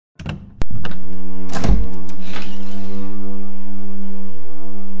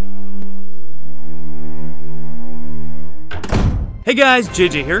Hey guys,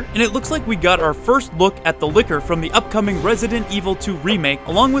 JJ here, and it looks like we got our first look at the liquor from the upcoming Resident Evil 2 remake,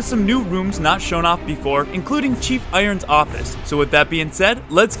 along with some new rooms not shown off before, including Chief Iron's office. So with that being said,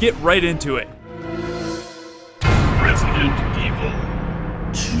 let's get right into it. Resident Evil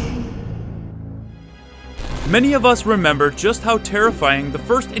 2. Many of us remember just how terrifying the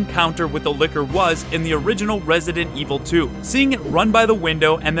first encounter with the liquor was in the original Resident Evil 2. Seeing it run by the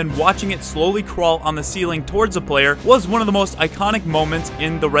window and then watching it slowly crawl on the ceiling towards a player was one of the most iconic moments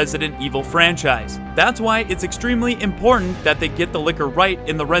in the Resident Evil franchise. That's why it's extremely important that they get the liquor right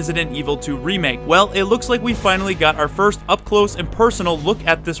in the Resident Evil 2 remake. Well, it looks like we finally got our first up-close and personal look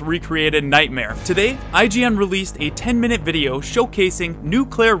at this recreated nightmare. Today, IGN released a 10-minute video showcasing new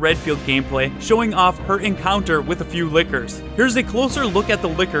Claire Redfield gameplay, showing off her encounter with a few liquors. Here's a closer look at the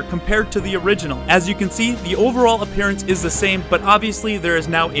liquor compared to the original. As you can see, the overall appearance is the same, but obviously there is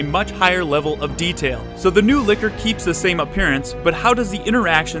now a much higher level of detail. So the new liquor keeps the same appearance, but how does the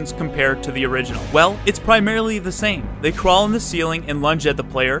interactions compare to the original? Well, it's primarily the same. They crawl on the ceiling and lunge at the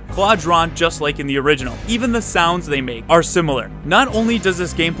player, claw drawn just like in the original. Even the sounds they make are similar. Not only does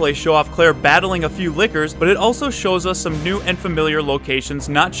this gameplay show off Claire battling a few liquors, but it also shows us some new and familiar locations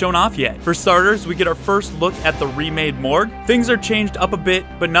not shown off yet. For starters, we get our first look at the remade morgue. Things are changed up a bit,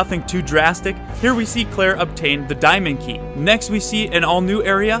 but nothing too drastic. Here we see Claire obtain the diamond key. Next we see an all-new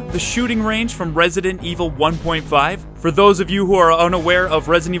area, the shooting range from Resident Evil 1.5. For those of you who are unaware of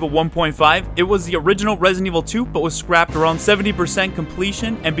Resident Evil 1.5, it was the original Resident Evil 2, but was scrapped around 70%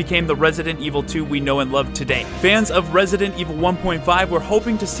 completion and became the Resident Evil 2 we know and love today. Fans of Resident Evil 1.5 were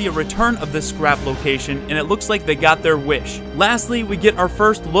hoping to see a return of this scrap location, and it looks like they got their wish. Lastly, we get our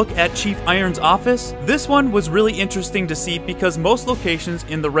first look at Chief Iron's office. This one was really interesting to see because most locations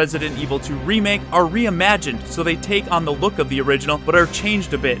in the Resident Evil 2 remake are reimagined, so they take on the look of the original, but are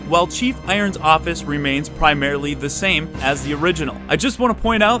changed a bit, while Chief Iron's office remains primarily the same as the original. I just want to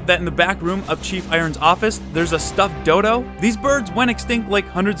point out that in the back room of Chief Iron's office, there's a stuffed dodo. These birds went extinct like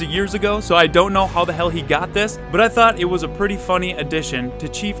hundreds of years ago, so I don't know how the hell he got this, but I thought it was a pretty funny addition to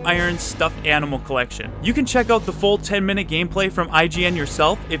Chief Iron's stuffed animal collection. You can check out the full 10-minute gameplay from IGN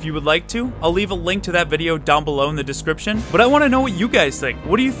yourself if you would like to. I'll leave a link to that video down below in the description, but I want to know what you guys think.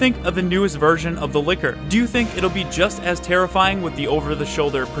 What do you think of the newest version of the liquor? Do you think it'll be just as terrifying with the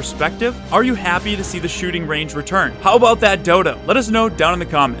over-the-shoulder perspective? Are you happy to see the shooting range return? How about that dodo? Let us know down in the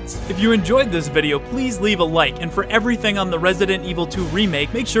comments. If you enjoyed this video, please leave a like, and for everything on the Resident Evil 2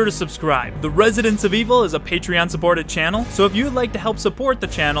 remake, make sure to subscribe. The Residents of Evil is a Patreon-supported channel, so if you would like to help support the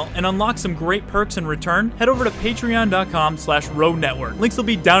channel and unlock some great perks in return, head over to patreon.com/rownetwork. Links will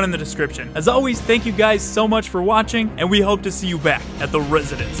be down in the description. As always, thank you guys so much for watching, and we hope to see you back at the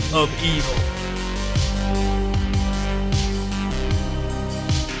Residents of Evil.